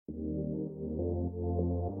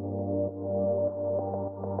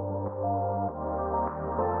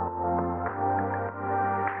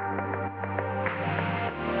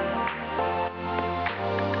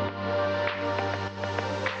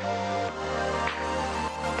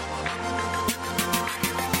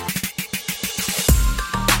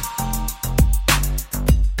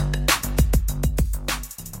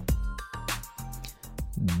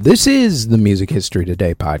This is the Music History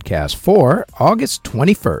Today podcast for August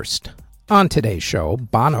 21st. On today's show,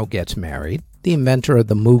 Bono gets married, the inventor of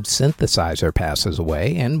the Moog synthesizer passes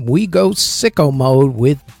away, and we go sicko mode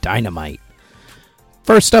with Dynamite.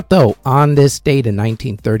 First up, though, on this date in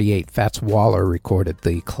 1938, Fats Waller recorded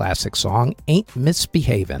the classic song Ain't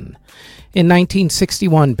Misbehavin'. In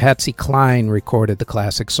 1961, Patsy Cline recorded the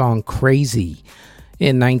classic song Crazy.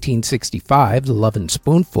 In 1965, The Lovin'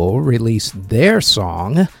 Spoonful released their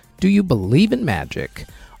song, Do You Believe in Magic?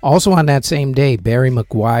 Also on that same day, Barry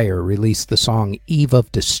McGuire released the song Eve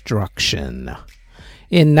of Destruction.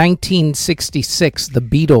 In 1966, the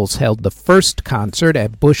Beatles held the first concert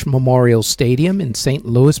at Bush Memorial Stadium in St.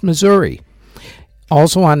 Louis, Missouri.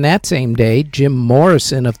 Also on that same day, Jim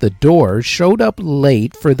Morrison of The Doors showed up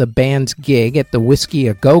late for the band's gig at the Whiskey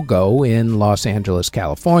A Go-Go in Los Angeles,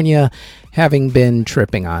 California, having been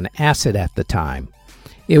tripping on acid at the time.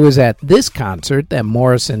 It was at this concert that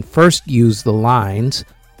Morrison first used the lines,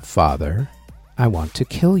 "Father, I want to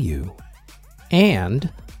kill you," and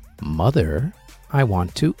 "Mother, I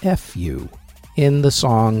want to F you," in the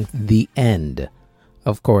song The End.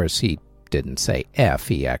 Of course, he didn't say F,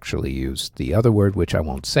 he actually used the other word, which I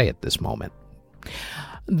won't say at this moment.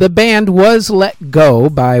 The band was let go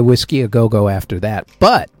by Whiskey A Go-Go after that,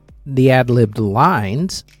 but the ad-libbed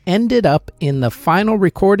lines ended up in the final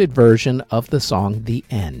recorded version of the song The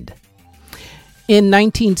End. In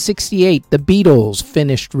 1968, the Beatles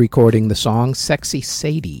finished recording the song Sexy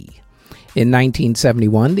Sadie. In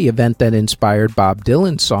 1971, the event that inspired Bob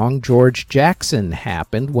Dylan's song George Jackson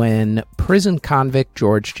happened when prison convict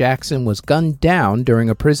George Jackson was gunned down during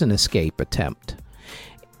a prison escape attempt.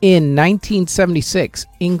 In 1976,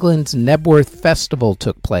 England's Knebworth Festival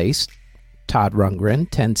took place. Todd Rundgren,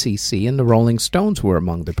 10cc, and the Rolling Stones were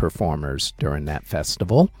among the performers during that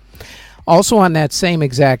festival. Also on that same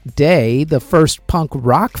exact day, the first punk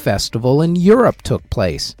rock festival in Europe took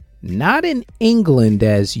place. Not in England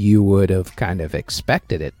as you would have kind of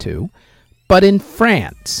expected it to, but in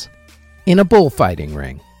France, in a bullfighting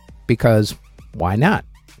ring. Because why not?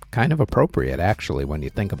 Kind of appropriate, actually, when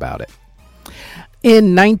you think about it.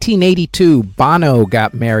 In 1982, Bono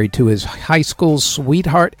got married to his high school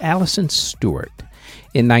sweetheart, Alison Stewart.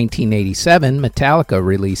 In 1987, Metallica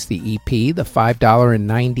released the EP, the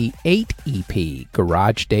 $5.98 EP,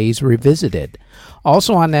 Garage Days Revisited.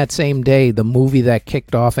 Also on that same day, the movie that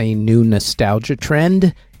kicked off a new nostalgia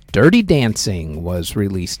trend, Dirty Dancing, was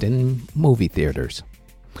released in movie theaters.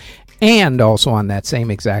 And also on that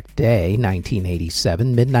same exact day,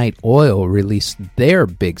 1987, Midnight Oil released their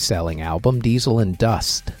big-selling album, Diesel and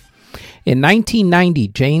Dust. In 1990,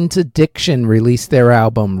 Jane's Addiction released their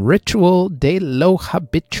album, Ritual de lo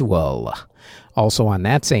Habitual. Also on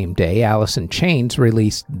that same day, Alice in Chains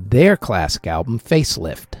released their classic album,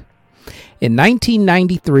 Facelift. In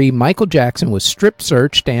 1993, Michael Jackson was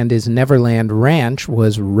strip-searched and his Neverland Ranch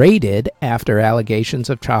was raided after allegations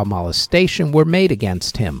of child molestation were made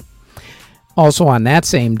against him. Also on that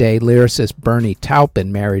same day, lyricist Bernie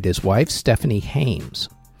Taupin married his wife, Stephanie Hames.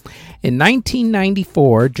 In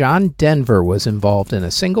 1994, John Denver was involved in a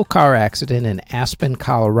single-car accident in Aspen,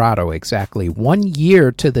 Colorado, exactly 1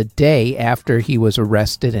 year to the day after he was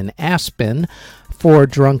arrested in Aspen for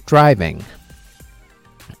drunk driving.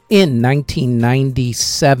 In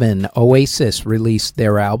 1997, Oasis released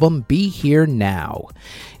their album, Be Here Now.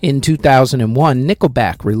 In 2001,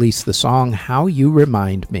 Nickelback released the song How You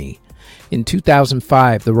Remind Me. In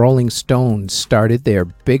 2005, the Rolling Stones started their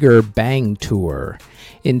Bigger Bang Tour.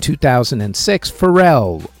 In 2006,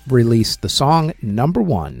 Pharrell released the song Number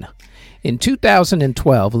One. In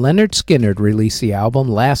 2012, Lynyrd Skynyrd released the album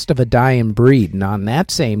Last of a Dying Breed, and on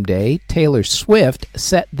that same day, Taylor Swift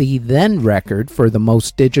set the then record for the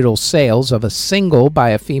most digital sales of a single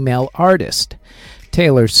by a female artist.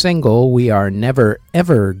 Taylor's single, We Are Never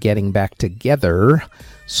Ever Getting Back Together,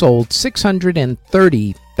 sold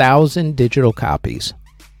 630,000 digital copies.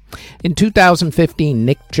 In 2015,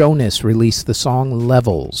 Nick Jonas released the song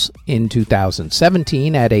Levels. In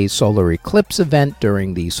 2017, at a solar eclipse event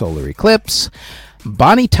during the solar eclipse,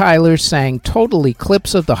 Bonnie Tyler sang Total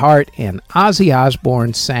Eclipse of the Heart and Ozzy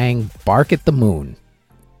Osbourne sang Bark at the Moon.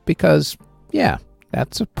 Because, yeah,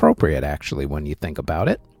 that's appropriate actually when you think about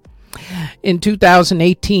it. In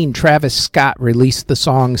 2018, Travis Scott released the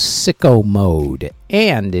song Sicko Mode.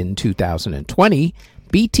 And in 2020,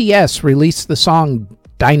 BTS released the song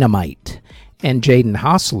Dynamite, and Jaden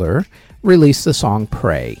Hossler released the song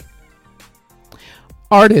Pray.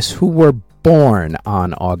 Artists who were born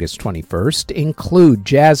on August 21st include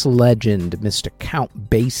jazz legend Mr.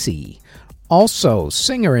 Count Basie, also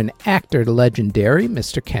singer and actor legendary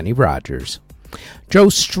Mr. Kenny Rogers. Joe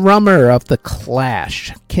Strummer of The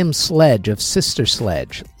Clash, Kim Sledge of Sister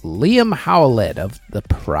Sledge, Liam Howlett of The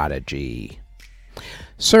Prodigy,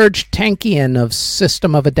 Serge Tankian of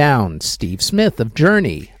System of a Down, Steve Smith of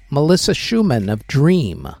Journey, Melissa Schumann of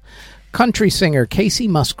Dream, country singer Casey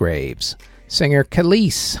Musgraves, singer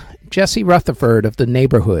Khalees, Jesse Rutherford of The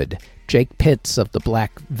Neighborhood, Jake Pitts of The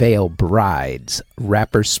Black Veil Brides,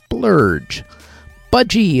 rapper Splurge,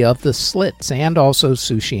 Budgie of The Slits, and also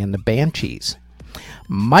Sushi and the Banshees,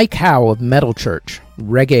 Mike Howe of Metal Church,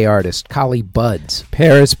 reggae artist Collie Buddz,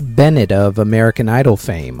 Paris Bennett of American Idol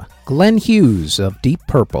fame, Glenn Hughes of Deep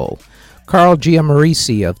Purple, Carl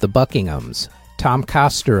Giammarisi of The Buckinghams, Tom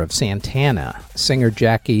Coster of Santana, singer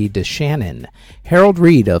Jackie DeShannon, Harold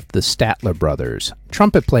Reed of the Statler Brothers,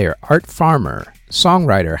 trumpet player Art Farmer,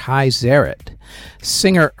 songwriter Hy Zarrett,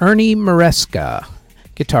 singer Ernie Maresca,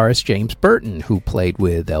 guitarist James Burton, who played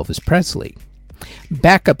with Elvis Presley,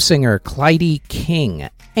 backup singer Clyde King,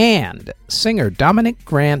 and singer Dominic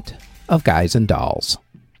Grant of Guys and Dolls.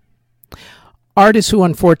 Artists who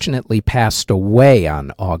unfortunately passed away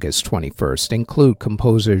on August 21st include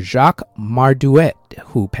composer Jacques Mardouet,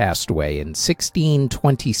 who passed away in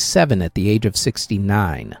 1627 at the age of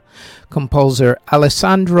 69. Composer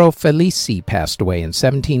Alessandro Felici passed away in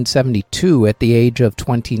 1772 at the age of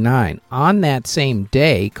 29. On that same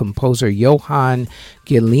day, composer Johann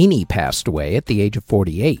Ghillini passed away at the age of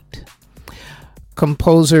 48.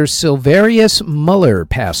 Composer Silverius Muller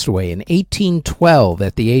passed away in 1812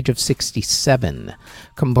 at the age of 67.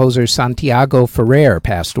 Composer Santiago Ferrer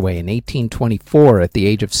passed away in 1824 at the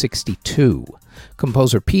age of 62.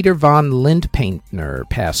 Composer Peter von Lindpaintner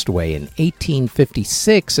passed away in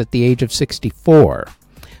 1856 at the age of 64.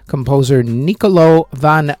 Composer Nicolo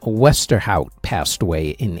van Westerhout passed away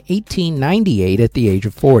in 1898 at the age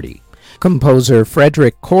of 40. Composer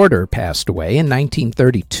Frederick Corder passed away in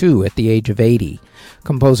 1932 at the age of 80.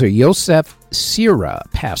 Composer Josef Sira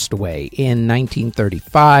passed away in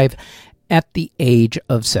 1935 at the age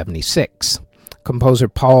of 76. Composer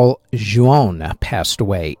Paul Juon passed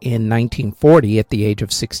away in 1940 at the age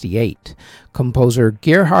of 68. Composer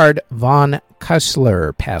Gerhard von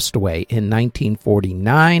Kessler passed away in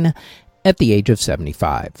 1949 at the age of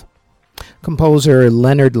 75. Composer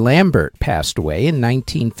Leonard Lambert passed away in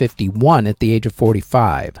 1951 at the age of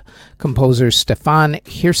 45. Composer Stefan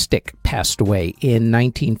Hirstick passed away in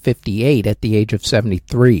 1958 at the age of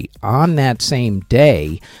 73. On that same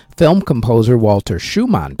day, film composer Walter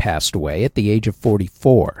Schumann passed away at the age of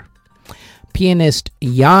 44. Pianist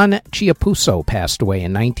Jan Chiappusso passed away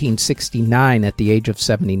in 1969 at the age of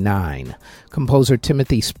 79. Composer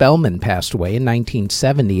Timothy Spellman passed away in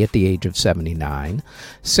 1970 at the age of 79.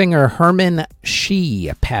 Singer Herman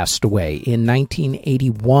Shee passed away in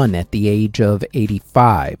 1981 at the age of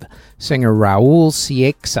 85. Singer Raul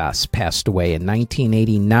Ciexas passed away in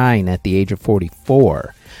 1989 at the age of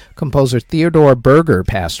 44. Composer Theodore Berger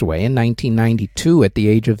passed away in 1992 at the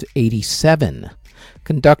age of 87.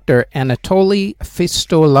 Conductor Anatoly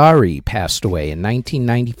Fistolari passed away in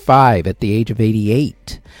 1995 at the age of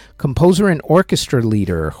 88. Composer and orchestra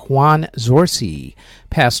leader Juan Zorzi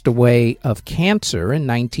passed away of cancer in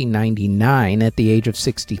 1999 at the age of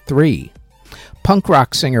 63. Punk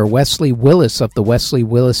rock singer Wesley Willis of the Wesley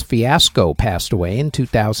Willis Fiasco passed away in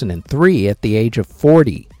 2003 at the age of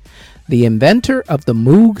 40. The inventor of the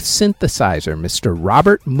Moog synthesizer, Mr.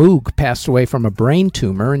 Robert Moog, passed away from a brain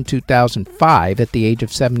tumor in 2005 at the age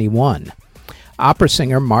of 71. Opera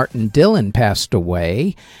singer Martin Dillon passed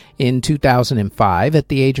away in 2005 at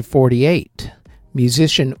the age of 48.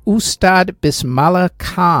 Musician Ustad Bismillah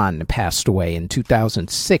Khan passed away in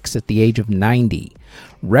 2006 at the age of 90.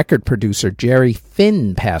 Record producer Jerry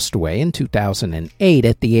Finn passed away in 2008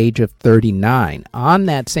 at the age of 39. On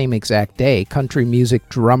that same exact day, country music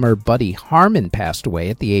drummer Buddy Harman passed away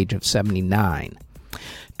at the age of 79.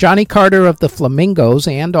 Johnny Carter of the Flamingos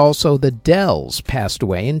and also the Dells passed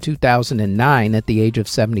away in 2009 at the age of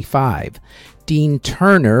 75. Dean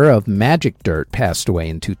Turner of Magic Dirt passed away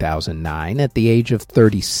in 2009 at the age of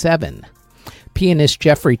 37. Pianist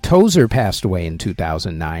Jeffrey Tozer passed away in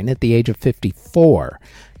 2009 at the age of 54.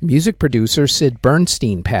 Music producer Sid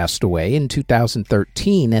Bernstein passed away in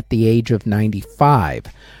 2013 at the age of 95.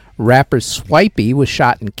 Rapper Swipey was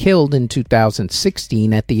shot and killed in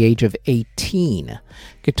 2016 at the age of 18.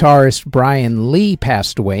 Guitarist Brian Lee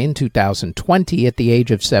passed away in 2020 at the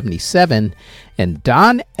age of 77. And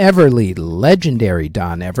Don Everly, legendary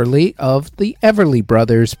Don Everly of the Everly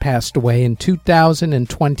Brothers, passed away in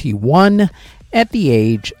 2021 at the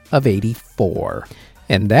age of 84.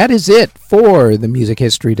 And that is it for the Music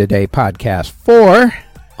History Today podcast for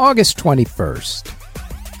August 21st.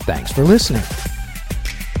 Thanks for listening.